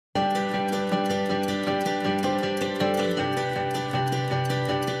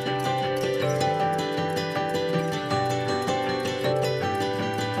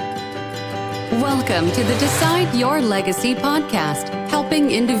Welcome to the Decide Your Legacy podcast,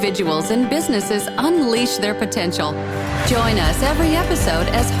 helping individuals and businesses unleash their potential. Join us every episode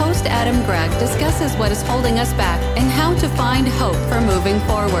as host Adam Gregg discusses what is holding us back and how to find hope for moving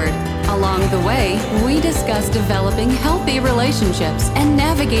forward. Along the way, we discuss developing healthy relationships and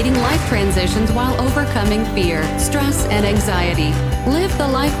navigating life transitions while overcoming fear, stress, and anxiety. Live the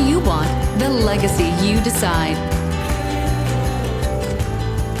life you want, the legacy you decide.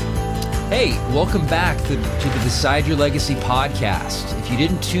 Hey, welcome back to the Decide Your Legacy podcast. If you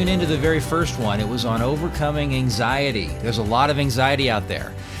didn't tune into the very first one, it was on overcoming anxiety. There's a lot of anxiety out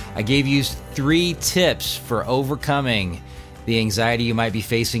there. I gave you 3 tips for overcoming the anxiety you might be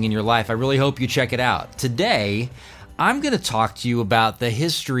facing in your life. I really hope you check it out. Today, I'm going to talk to you about the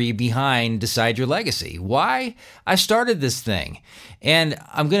history behind Decide Your Legacy, why I started this thing. And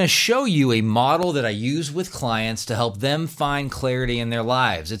I'm going to show you a model that I use with clients to help them find clarity in their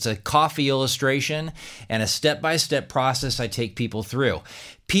lives. It's a coffee illustration and a step-by-step process I take people through.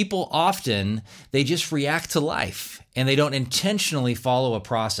 People often, they just react to life and they don't intentionally follow a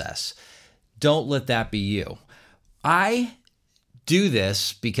process. Don't let that be you. I do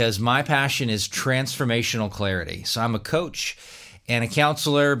this because my passion is transformational clarity. So I'm a coach and a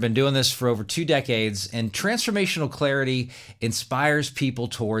counselor, been doing this for over 2 decades, and transformational clarity inspires people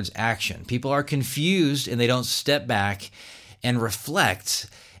towards action. People are confused and they don't step back and reflect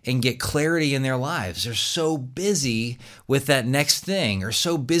and get clarity in their lives. They're so busy with that next thing or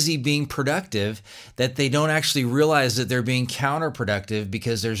so busy being productive that they don't actually realize that they're being counterproductive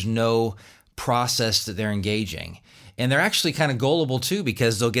because there's no process that they're engaging. And they're actually kind of gullible too,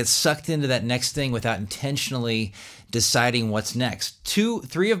 because they'll get sucked into that next thing without intentionally deciding what's next.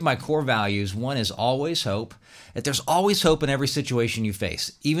 3 of my core values. One is always hope, that there's always hope in every situation you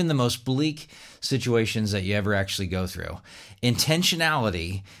face, even the most bleak situations that you ever actually go through.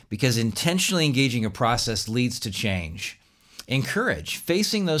 Intentionality, because intentionally engaging a process leads to change. Encourage,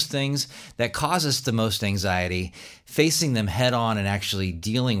 facing those things that cause us the most anxiety, facing them head on and actually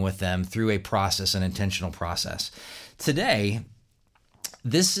dealing with them through a process, an intentional process. Today,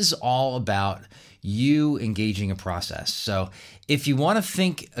 this is all about you engaging a process. So if you want to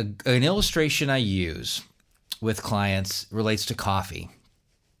think, an illustration I use with clients relates to coffee.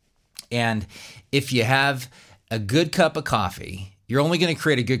 And if you have a good cup of coffee, you're only going to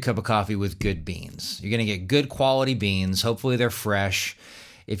create a good cup of coffee with good beans. You're going to get good quality beans. Hopefully they're fresh.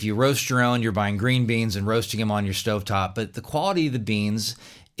 If you roast your own, you're buying green beans and roasting them on your stovetop. But the quality of the beans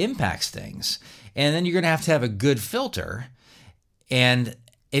impacts things. And then you're going to have a good filter. And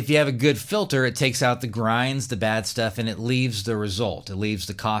if you have a good filter, it takes out the grinds, the bad stuff, and it leaves the result. It leaves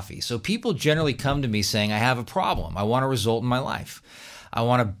the coffee. So people generally come to me saying, I have a problem. I want a result in my life. I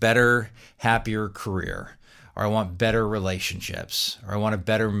want a better, happier career. Or I want better relationships, or I want a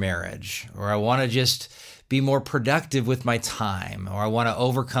better marriage, or I want to just be more productive with my time, or I want to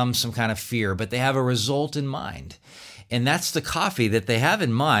overcome some kind of fear, but they have a result in mind. And that's the coffee that they have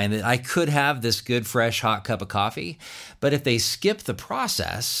in mind, that I could have this good, fresh, hot cup of coffee, but if they skip the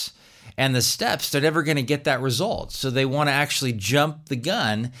process and the steps, they're never going to get that result. So they want to actually jump the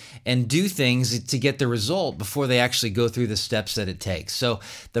gun and do things to get the result before they actually go through the steps that it takes. So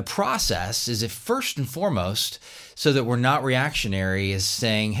the process is, if first and foremost, so that we're not reactionary, is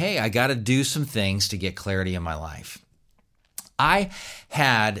saying, hey, I got to do some things to get clarity in my life. I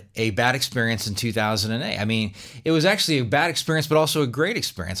had a bad experience in 2008. I mean, it was actually a bad experience, but also a great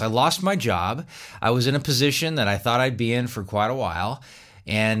experience. I lost my job. I was in a position that I thought I'd be in for quite a while,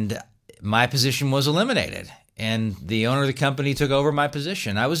 and my position was eliminated, and the owner of the company took over my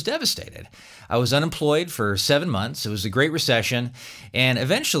position. I was devastated. I was unemployed for 7 months. It was a great recession, and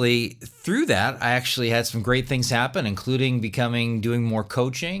eventually through that, I actually had some great things happen, including doing more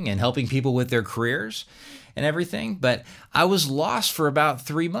coaching and helping people with their careers and everything. But I was lost for about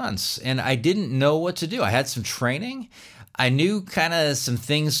 3 months, and I didn't know what to do. I had some training. I knew kind of some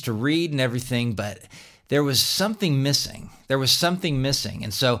things to read and everything, but there was something missing.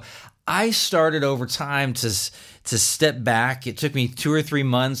 And so I started over time to step back. It took me 2 or 3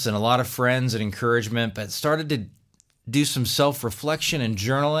 months and a lot of friends and encouragement, but started to do some self-reflection and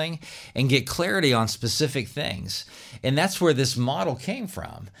journaling and get clarity on specific things. And that's where this model came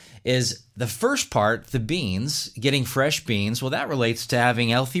from, is the first part, the beans, getting fresh beans. Well, that relates to having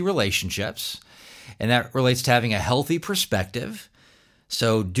healthy relationships, and that relates to having a healthy perspective.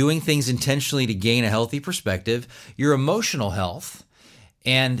 So doing things intentionally to gain a healthy perspective, your emotional health,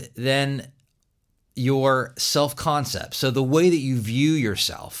 and then your self-concept. So the way that you view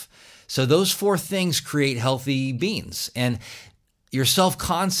yourself. So those 4 things create healthy beans. And your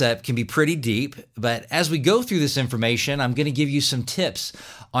self-concept can be pretty deep, but as we go through this information, I'm going to give you some tips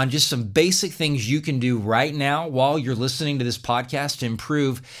on just some basic things you can do right now while you're listening to this podcast to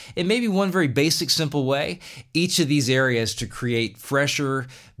improve in maybe one very basic, simple way, each of these areas to create fresher,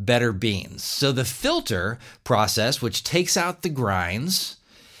 better beans. So the filter process, which takes out the grinds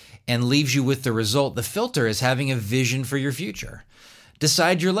and leaves you with the result, the filter is having a vision for your future.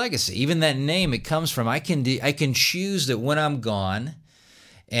 Decide your legacy. Even that name it comes from, I can choose that when I'm gone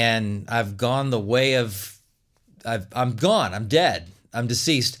and I've gone the way of, I'm gone, I'm dead, I'm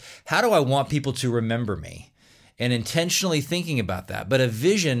deceased, how do I want people to remember me? And intentionally thinking about that. But a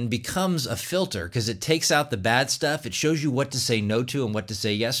vision becomes a filter because it takes out the bad stuff. It shows you what to say no to and what to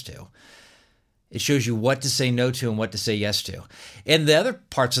say yes to. It shows you what to say no to and what to say yes to. And the other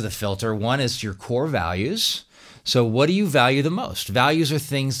parts of the filter, one is your core values. So what do you value the most? Values are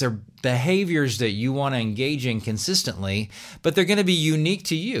things, they're behaviors that you want to engage in consistently, but they're going to be unique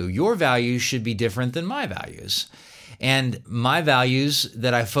to you. Your values should be different than my values. And my values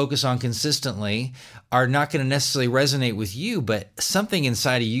that I focus on consistently are not going to necessarily resonate with you, but something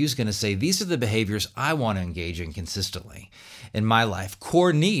inside of you is going to say, these are the behaviors I want to engage in consistently in my life.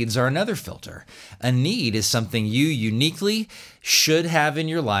 Core needs are another filter. A need is something you uniquely should have in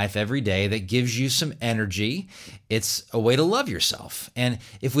your life every day that gives you some energy. It's a way to love yourself. And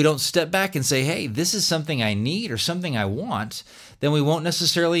if we don't step back and say, hey, this is something I need or something I want, then we won't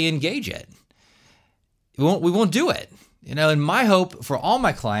necessarily engage it. We won't do it. And my hope for all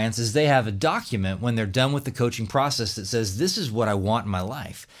my clients is they have a document when they're done with the coaching process that says, this is what I want in my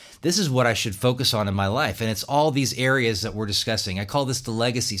life. This is what I should focus on in my life. And it's all these areas that we're discussing. I call this the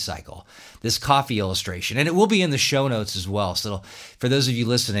legacy cycle, this coffee illustration. And it will be in the show notes as well. So for those of you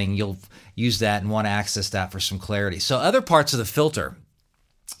listening, you'll use that and want to access that for some clarity. So other parts of the filter,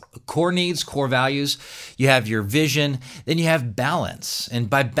 core needs, core values, you have your vision, then you have balance. And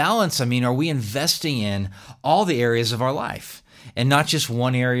by balance, I mean, are we investing in all the areas of our life and not just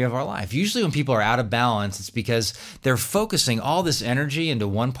one area of our life? Usually when people are out of balance, it's because they're focusing all this energy into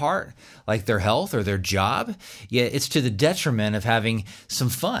one part, like their health or their job, yet it's to the detriment of having some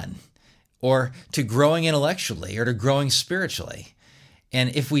fun or to growing intellectually or to growing spiritually.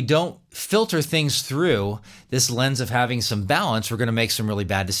 And if we don't filter things through this lens of having some balance, we're going to make some really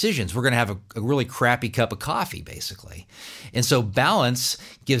bad decisions. We're going to have a really crappy cup of coffee, basically. And so balance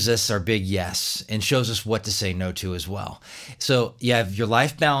gives us our big yes and shows us what to say no to as well. So you have your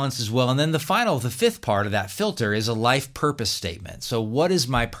life balance as well. And then the fifth part of that filter is a life purpose statement. So what is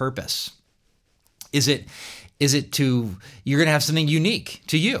my purpose? Is it you're going to have something unique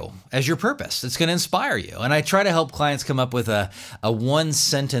to you as your purpose that's going to inspire you. And I try to help clients come up with a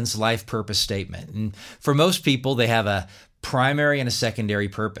one-sentence life purpose statement. And for most people, they have a primary and a secondary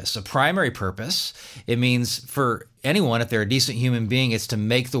purpose. A primary purpose, it means for anyone, if they're a decent human being, it's to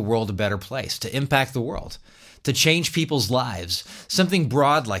make the world a better place, to impact the world, to change people's lives, something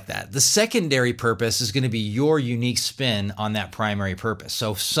broad like that. The secondary purpose is going to be your unique spin on that primary purpose.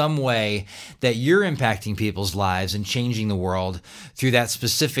 So some way that you're impacting people's lives and changing the world through that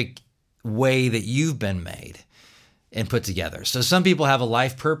specific way that you've been made and put together. So some people have a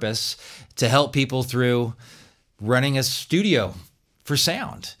life purpose to help people through running a studio for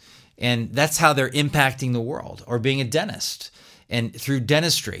sound. And that's how they're impacting the world, or being a dentist and through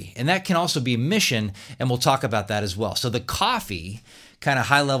dentistry. And that can also be a mission, and we'll talk about that as well. So the coffee, kind of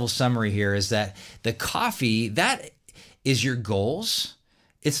high-level summary here, is that the coffee, that is your goals.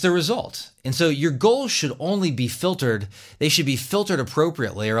 It's the result. And so your goals should only be filtered. They should be filtered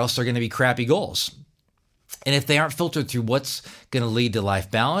appropriately, or else they're going to be crappy goals. And if they aren't filtered through what's going to lead to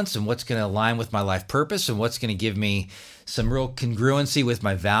life balance and what's going to align with my life purpose and what's going to give me some real congruency with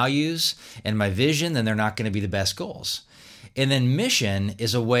my values and my vision, then they're not going to be the best goals. And then mission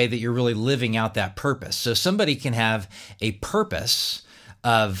is a way that you're really living out that purpose. So somebody can have a purpose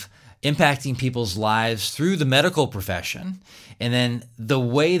of impacting people's lives through the medical profession, and then the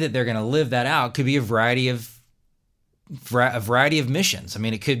way that they're going to live that out could be a variety of missions. I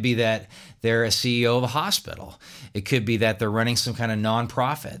mean, it could be that they're a CEO of a hospital. It could be that they're running some kind of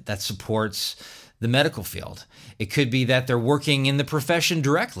nonprofit that supports the medical field. It could be that they're working in the profession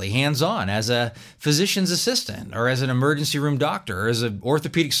directly, hands-on, as a physician's assistant or as an emergency room doctor or as an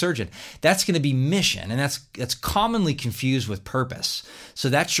orthopedic surgeon. That's going to be mission, and that's commonly confused with purpose. So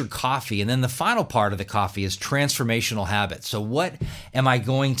that's your coffee. And then the final part of the coffee is transformational habits. So what am I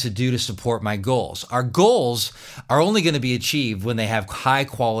going to do to support my goals? Our goals are only going to be achieved when they have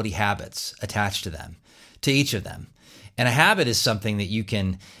high-quality habits attached to them, to each of them. And a habit is something that you're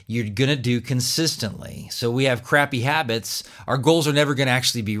going to do consistently. So we have crappy habits. Our goals are never going to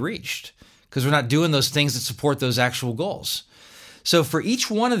actually be reached because we're not doing those things that support those actual goals. So for each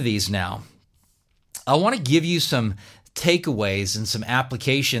one of these now, I want to give you some takeaways and some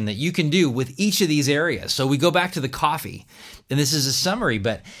application that you can do with each of these areas. So we go back to the coffee, and this is a summary,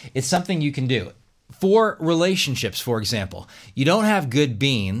 but it's something you can do. For relationships, for example, you don't have good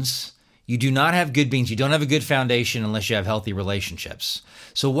beans. You do not have good beans. You don't have a good foundation unless you have healthy relationships.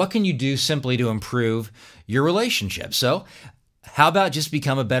 So what can you do simply to improve your relationship? So how about just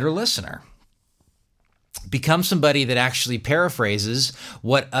become a better listener? Become somebody that actually paraphrases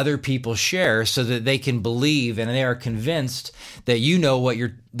what other people share so that they can believe and they are convinced that you know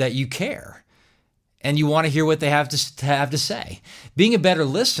that you care and you want to hear what they have to say. Being a better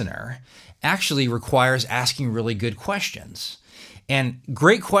listener actually requires asking really good questions. And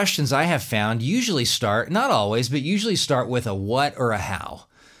great questions I have found usually start, not always, but usually start with a what or a how.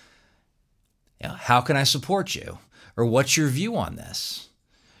 How can I support you? Or what's your view on this?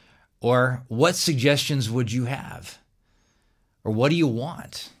 Or what suggestions would you have? Or what do you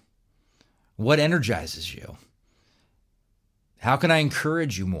want? What energizes you? How can I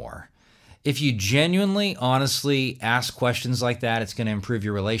encourage you more? If you genuinely, honestly ask questions like that, it's going to improve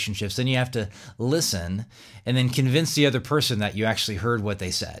your relationships. Then you have to listen and then convince the other person that you actually heard what they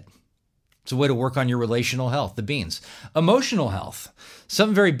said. It's a way to work on your relational health, the beans. Emotional health,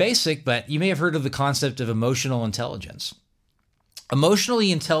 something very basic, but you may have heard of the concept of emotional intelligence.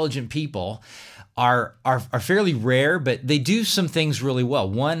 Emotionally intelligent people are fairly rare, but they do some things really well.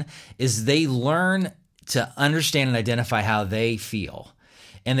 One is they learn to understand and identify how they feel.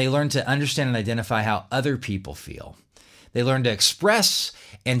 And they learn to understand and identify how other people feel. They learn to express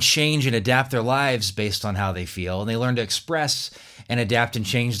and change and adapt their lives based on how they feel. And they learn to express and adapt and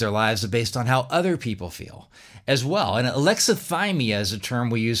change their lives based on how other people feel as well. And alexithymia is a term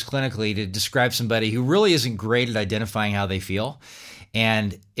we use clinically to describe somebody who really isn't great at identifying how they feel.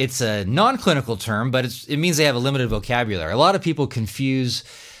 And it's a non-clinical term, but it means they have a limited vocabulary. A lot of people confuse.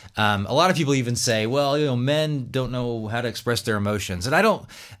 A lot of people even say, well, men don't know how to express their emotions. And I don't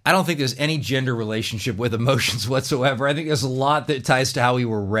think there's any gender relationship with emotions whatsoever. I think there's a lot that ties to how we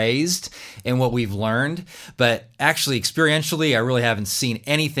were raised and what we've learned. But actually, experientially, I really haven't seen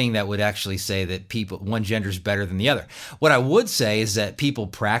anything that would actually say that one gender is better than the other. What I would say is that people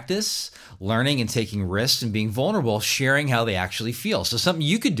practice learning and taking risks and being vulnerable, sharing how they actually feel. So something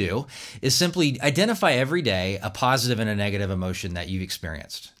you could do is simply identify every day a positive and a negative emotion that you've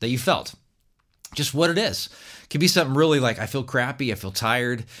experienced, that you felt. Just what it is. It could be something really like, I feel crappy, I feel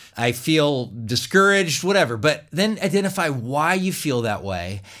tired, I feel discouraged, whatever. But then identify why you feel that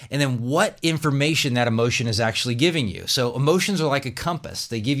way and then what information that emotion is actually giving you. So emotions are like a compass.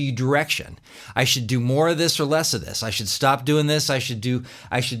 They give you direction. I should do more of this or less of this. I should stop doing this. I should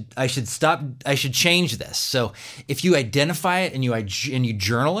change this. So if you identify it and you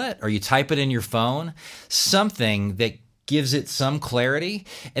journal it or you type it in your phone, something that gives it some clarity,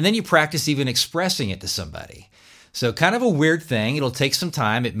 and then you practice even expressing it to somebody. So kind of a weird thing. It'll take some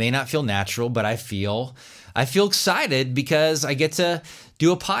time. It may not feel natural, but I feel excited because I get to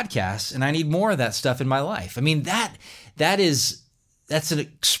do a podcast and I need more of that stuff in my life. I mean, that's an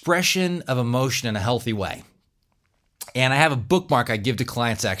expression of emotion in a healthy way. And I have a bookmark I give to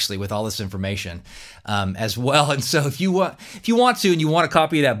clients actually with all this information as well. And so if you want to and you want a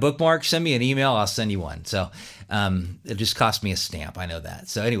copy of that bookmark, send me an email. I'll send you one. So it just cost me a stamp. I know that.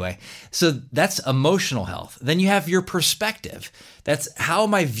 So anyway, so that's emotional health. Then you have your perspective. That's how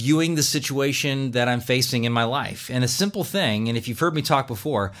am I viewing the situation that I'm facing in my life? And a simple thing, and if you've heard me talk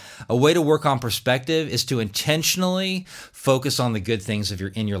before, a way to work on perspective is to intentionally focus on the good things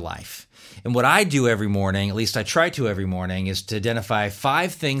in your life. And what I do every morning, at least I try to every morning, is to identify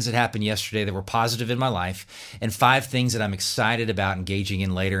 5 things that happened yesterday that were positive in my life and 5 things that I'm excited about engaging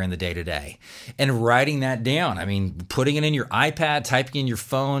in later in the day-to-day. And writing that down. I mean, putting it in your iPad, typing in your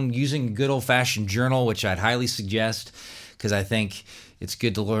phone, using a good old-fashioned journal, which I'd highly suggest because I think it's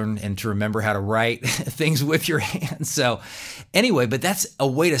good to learn and to remember how to write things with your hands. So anyway, but that's a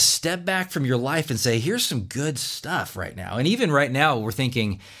way to step back from your life and say, here's some good stuff right now. And even right now, we're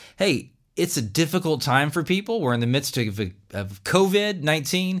thinking, hey, it's a difficult time for people. We're in the midst of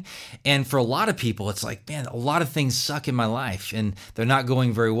COVID-19. And for a lot of people, it's like, man, a lot of things suck in my life and they're not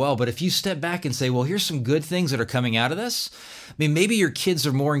going very well. But if you step back and say, well, here's some good things that are coming out of this. I mean, maybe your kids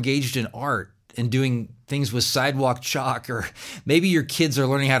are more engaged in art and doing things with sidewalk chalk, or maybe your kids are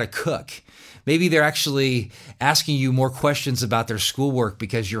learning how to cook. Maybe they're actually asking you more questions about their schoolwork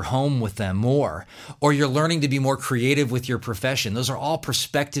because you're home with them more, or you're learning to be more creative with your profession. Those are all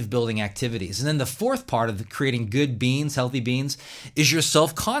perspective building activities. And then the fourth part of creating good beans, healthy beans, is your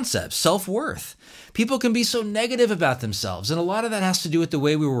self-concept, self-worth. People can be so negative about themselves, and a lot of that has to do with the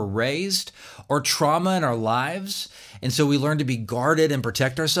way we were raised or trauma in our lives. And so we learn to be guarded and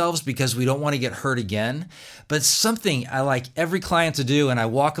protect ourselves because we don't want to get hurt again. But something I like every client to do, and I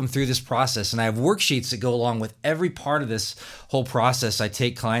walk them through this process, and I have worksheets that go along with every part of this whole process I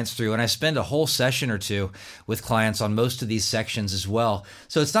take clients through, and I spend a whole session or two with clients on most of these sections as well.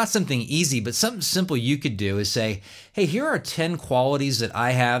 So it's not something easy, but something simple you could do is say, hey, here are 10 qualities that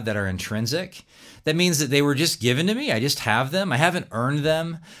I have that are intrinsic. That means that they were just given to me. I just have them. I haven't earned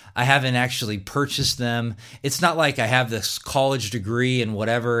them. I haven't actually purchased them. It's not like I have this college degree and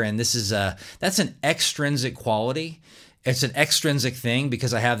whatever, and that's an extrinsic quality. It's an extrinsic thing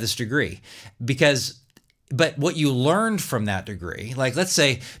because I have this degree. But what you learned from that degree, like let's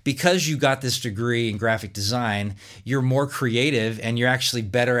say because you got this degree in graphic design, you're more creative and you're actually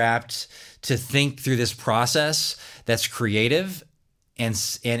better apt to think through this process that's creative and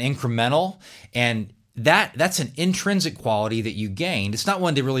incremental, and that's an intrinsic quality that you gained. It's not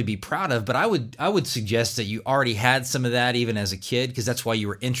one to really be proud of, but I would suggest that you already had some of that even as a kid, because that's why you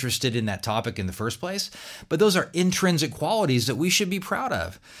were interested in that topic in the first place. But those are intrinsic qualities that we should be proud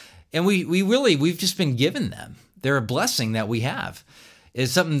of, and we've just been given them. They're a blessing that we have.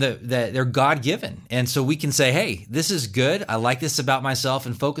 It's something that they're God-given. And so we can say, hey, this is good. I like this about myself,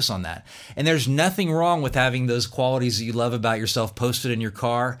 and focus on that. And there's nothing wrong with having those qualities that you love about yourself posted in your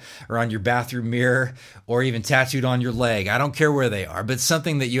car or on your bathroom mirror or even tattooed on your leg. I don't care where they are, but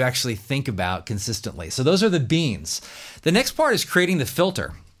something that you actually think about consistently. So those are the beans. The next part is creating the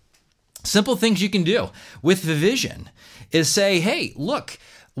filter. Simple things you can do with the vision is say, hey, look,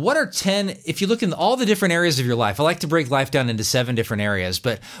 what are 10, if you look in all the different areas of your life, I like to break life down into 7 different areas,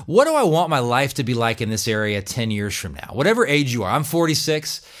 but what do I want my life to be like in this area 10 years from now? Whatever age you are, I'm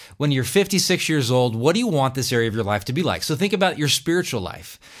 46. When you're 56 years old, what do you want this area of your life to be like? So think about your spiritual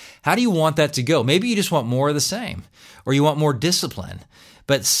life. How do you want that to go? Maybe you just want more of the same, or you want more discipline,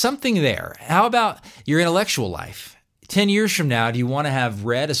 but something there. How about your intellectual life? 10 years from now, do you want to have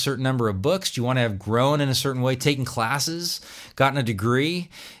read a certain number of books? Do you want to have grown in a certain way, taken classes, gotten a degree,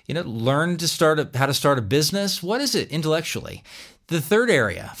 learned how to start a business? What is it intellectually? The third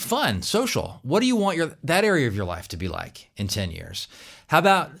area, fun, social. What do you want that area of your life to be like in 10 years? How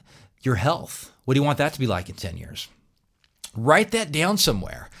about your health? What do you want that to be like in 10 years? Write that down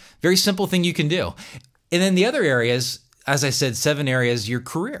somewhere. Very simple thing you can do. And then the other areas, as I said, 7 areas, your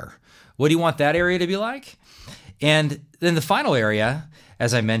career. What do you want that area to be like? And then the final area,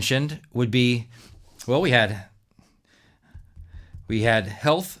 as I mentioned, would be, well, we had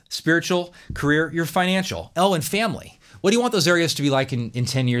health, spiritual, career, your financial. Oh, and family. What do you want those areas to be like in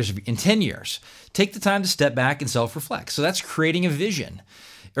 10 years? In 10 years, take the time to step back and self-reflect. So that's creating a vision.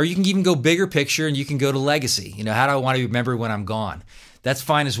 Or you can even go bigger picture and you can go to legacy. How do I want to remember when I'm gone? That's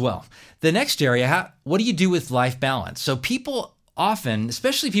fine as well. The next area, what do you do with life balance? So people often,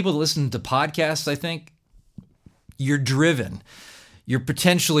 especially people that listen to podcasts, I think, you're driven. You're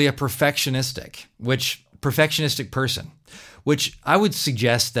potentially a perfectionistic person, which I would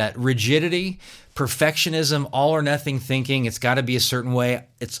suggest that rigidity, perfectionism, all or nothing thinking, it's got to be a certain way,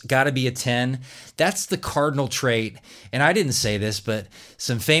 it's got to be a 10. That's the cardinal trait. And I didn't say this, but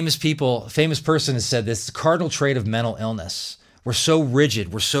some famous person has said this, the cardinal trait of mental illness. We're so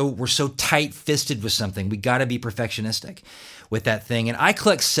rigid. We're so tight-fisted with something. We got to be perfectionistic with that thing. And I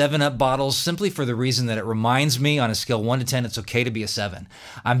collect 7-Up bottles simply for the reason that it reminds me on a scale 1 to 10, it's okay to be a 7.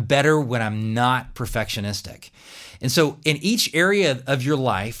 I'm better when I'm not perfectionistic. And so in each area of your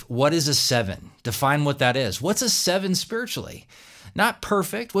life, what is a 7? Define what that is. What's a 7 spiritually? Not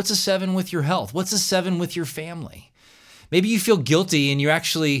perfect. What's a 7 with your health? What's a 7 with your family? Maybe you feel guilty and you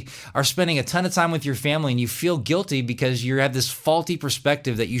actually are spending a ton of time with your family and you feel guilty because you have this faulty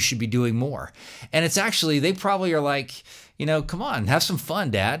perspective that you should be doing more. And it's actually, they probably are like, come on, have some fun,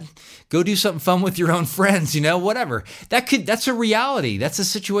 Dad. Go do something fun with your own friends, whatever. That's a reality. That's a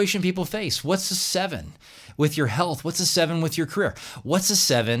situation people face. What's a 7 with your health? What's a 7 with your career? What's a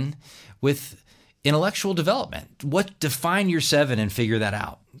 7 with intellectual development? Define your 7 and figure that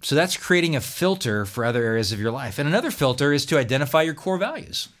out. So that's creating a filter for other areas of your life. And another filter is to identify your core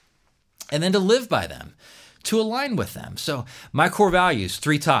values and then to live by them, to align with them. So my core values,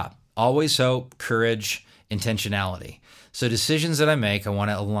 3 top, always hope, courage, intentionality. So decisions that I make, I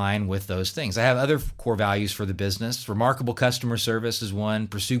want to align with those things. I have other core values for the business. Remarkable customer service is one.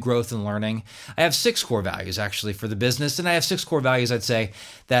 Pursue growth and learning. I have 6 core values actually for the business. And I have 6 core values, I'd say,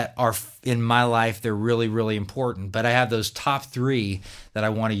 that are in my life. They're really, really important. But I have those top 3 that I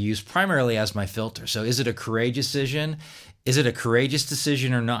want to use primarily as my filter. So is it a courageous decision? Is it a courageous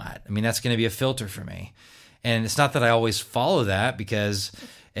decision or not? I mean, that's going to be a filter for me. And it's not that I always follow that, because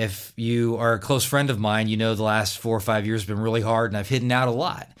if you are a close friend of mine, you know the last 4 or 5 years have been really hard and I've hidden out a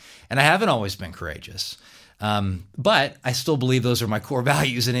lot. And I haven't always been courageous. But I still believe those are my core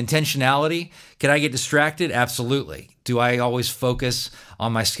values. And intentionality, can I get distracted? Absolutely. Do I always focus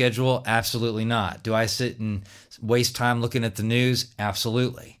on my schedule? Absolutely not. Do I sit and waste time looking at the news?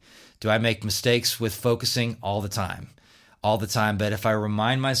 Absolutely. Do I make mistakes with focusing? All the time. All the time. But if I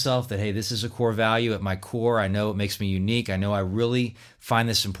remind myself that, hey, this is a core value at my core, I know it makes me unique. I know I really find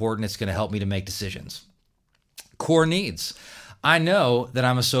this important. It's going to help me to make decisions. Core needs. I know that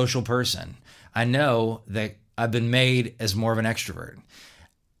I'm a social person. I know that I've been made as more of an extrovert.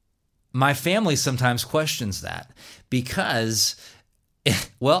 My family sometimes questions that because,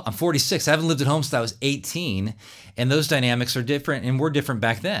 well, I'm 46. I haven't lived at home since I was 18, and those dynamics are different, and we're different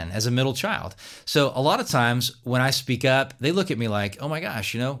back then as a middle child. So a lot of times when I speak up, they look at me like, oh my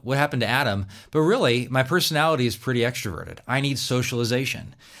gosh, what happened to Adam? But really, my personality is pretty extroverted. I need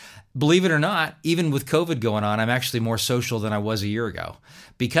socialization. Believe it or not, even with COVID going on, I'm actually more social than I was a year ago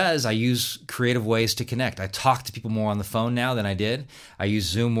because I use creative ways to connect. I talk to people more on the phone now than I did. I use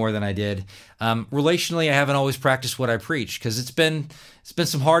Zoom more than I did. Relationally, I haven't always practiced what I preach because it's been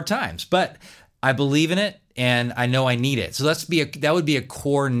some hard times, but I believe in it and I know I need it. So that would be a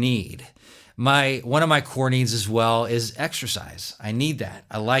core need. One of my core needs as well is exercise. I need that.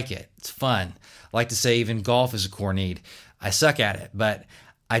 I like it. It's fun. I like to say even golf is a core need. I suck at it, but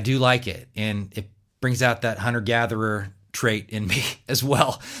I do like it, and it brings out that hunter-gatherer trait in me as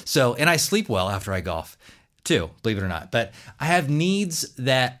well. So, and I sleep well after I golf too, believe it or not. But I have needs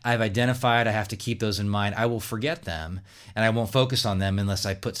that I've identified. I have to keep those in mind. I will forget them, and I won't focus on them unless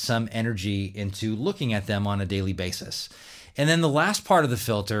I put some energy into looking at them on a daily basis. And then the last part of the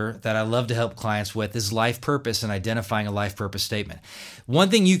filter that I love to help clients with is life purpose and identifying a life purpose statement. One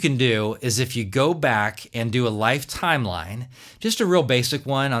thing you can do is if you go back and do a life timeline, just a real basic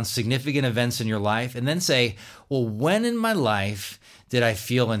one on significant events in your life, and then say, well, when in my life did I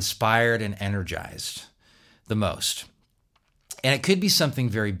feel inspired and energized the most? And it could be something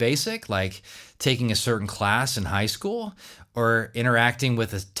very basic, like taking a certain class in high school, or interacting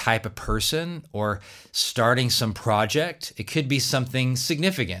with a type of person, or starting some project. It could be something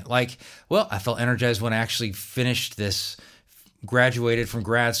significant, like, well, I felt energized when I actually finished this, graduated from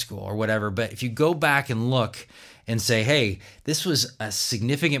grad school or whatever. But if you go back and look and say, hey, this was a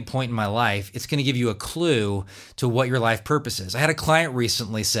significant point in my life, it's going to give you a clue to what your life purpose is. I had a client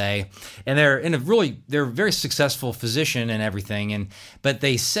recently say, and they're a very successful physician and everything, but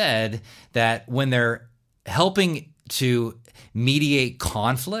they said that when they're helping to mediate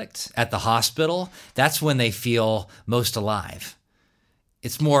conflict at the hospital, that's when they feel most alive.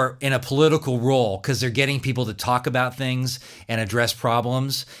 It's more in a political role because they're getting people to talk about things and address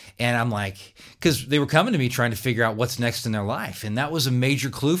problems. And I'm like, because they were coming to me trying to figure out what's next in their life. And that was a major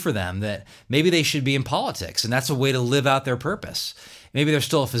clue for them that maybe they should be in politics. And that's a way to live out their purpose. Maybe they're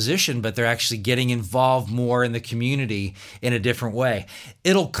still a physician, but they're actually getting involved more in the community in a different way.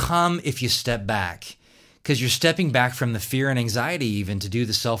 It'll come if you step back, because you're stepping back from the fear and anxiety even to do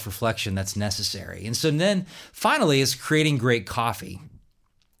the self-reflection that's necessary. And so then finally is creating great coffee.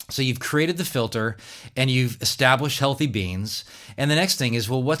 So you've created the filter and you've established healthy beans. And the next thing is,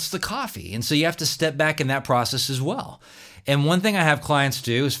 well, what's the coffee? And so you have to step back in that process as well. And one thing I have clients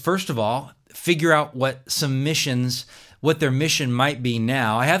do is, first of all, figure out what their mission might be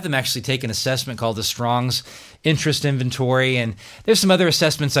now. I have them actually take an assessment called the Strong's Interest Inventory, and there's some other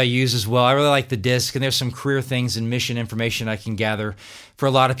assessments I use as well. I really like the DISC, and there's some career things and mission information I can gather for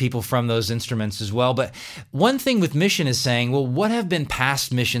a lot of people from those instruments as well. But one thing with mission is saying, well, what have been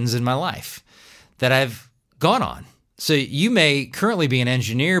past missions in my life that I've gone on? So you may currently be an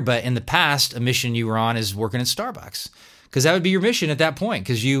engineer, but in the past, a mission you were on is working at Starbucks, because that would be your mission at that point,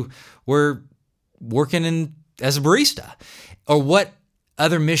 because you were working as a barista. Or what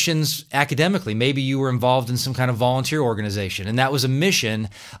other missions academically? Maybe you were involved in some kind of volunteer organization, and that was a mission,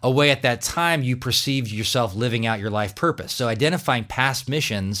 a way at that time you perceived yourself living out your life purpose. So identifying past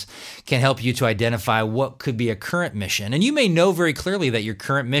missions can help you to identify what could be a current mission. And you may know very clearly that your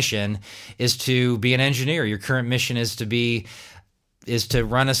current mission is to be an engineer. Your current mission is to be to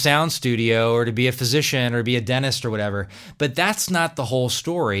run a sound studio or to be a physician or be a dentist or whatever. But that's not the whole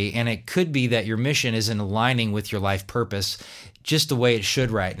story. And it could be that your mission isn't aligning with your life purpose just the way it should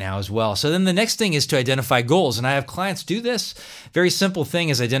right now as well. So then the next thing is to identify goals. And I have clients do this. Very simple thing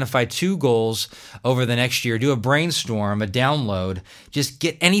is identify 2 goals over the next year. Do a brainstorm, a download. Just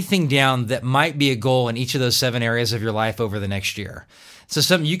get anything down that might be a goal in each of those 7 areas of your life over the next year. So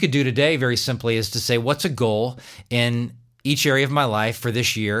something you could do today very simply is to say, what's a goal in each area of my life for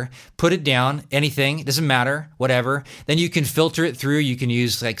this year? Put it down, anything, it doesn't matter, whatever. Then you can filter it through. You can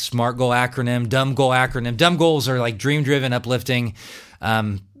use like SMART goal acronym, DUMB goal acronym. DUMB goals are like dream-driven, uplifting,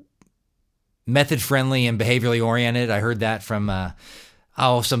 method-friendly, and behaviorally oriented. I heard that from,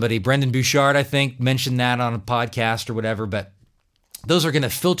 somebody, Brendan Bouchard, I think, mentioned that on a podcast or whatever, but those are going to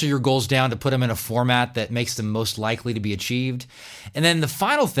filter your goals down to put them in a format that makes them most likely to be achieved. And then the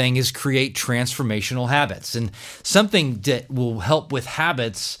final thing is create transformational habits. And something that will help with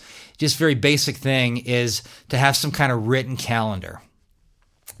habits, just very basic thing, is to have some kind of written calendar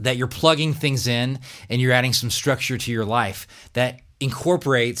that you're plugging things in and you're adding some structure to your life that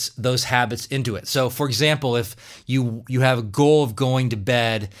incorporates those habits into it. So for example, if you have a goal of going to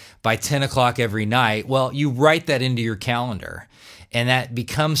bed by 10 o'clock every night, well, you write that into your calendar. And that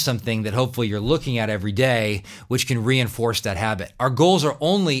becomes something that hopefully you're looking at every day, which can reinforce that habit. Our goals are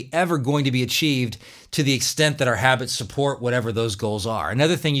only ever going to be achieved to the extent that our habits support whatever those goals are.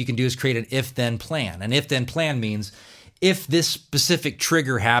 Another thing you can do is create an if-then plan. An if-then plan means if this specific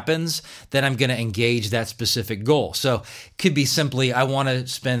trigger happens, then I'm going to engage that specific goal. So it could be simply, I want to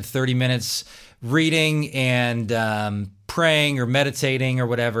spend 30 minutes reading and praying or meditating or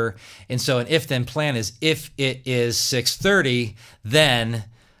whatever. And so an if-then plan is, if it is 6:30, then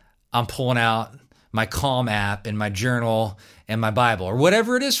I'm pulling out my Calm app and my journal and my Bible or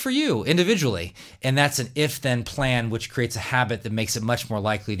whatever it is for you individually. And that's an if-then plan, which creates a habit that makes it much more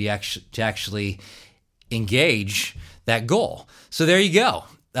likely to actually engage that goal. So there you go.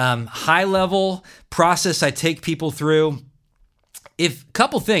 High-level process I take people through.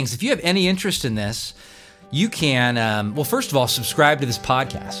 Couple things, if you have any interest in this, you can, first of all, subscribe to this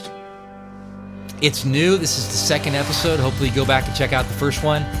podcast. It's new. This is the second episode. Hopefully you go back and check out the first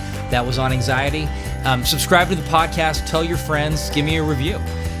one. That was on anxiety. Subscribe to the podcast. Tell your friends. Give me a review.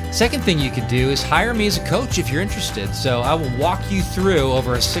 Second thing you could do is hire me as a coach if you're interested. So I will walk you through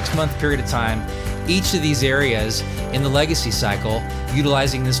over a 6-month period of time each of these areas in the legacy cycle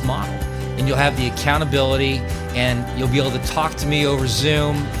utilizing this model. And you'll have the accountability and you'll be able to talk to me over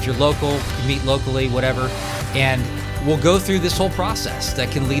Zoom. If you're local, you can meet locally, whatever. And we'll go through this whole process that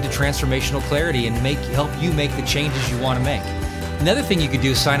can lead to transformational clarity and help you make the changes you want to make. Another thing you could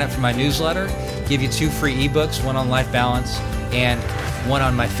do is sign up for my newsletter, give you 2 free ebooks, one on life balance and one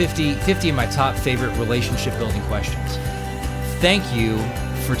on my 50 of my top favorite relationship building questions. Thank you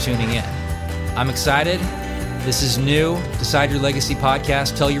for tuning in. I'm excited. This is new. Decide Your Legacy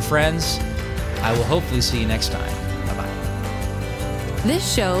podcast. Tell your friends. I will hopefully see you next time. Bye-bye.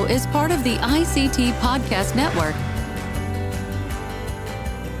 This show is part of the ICT Podcast Network.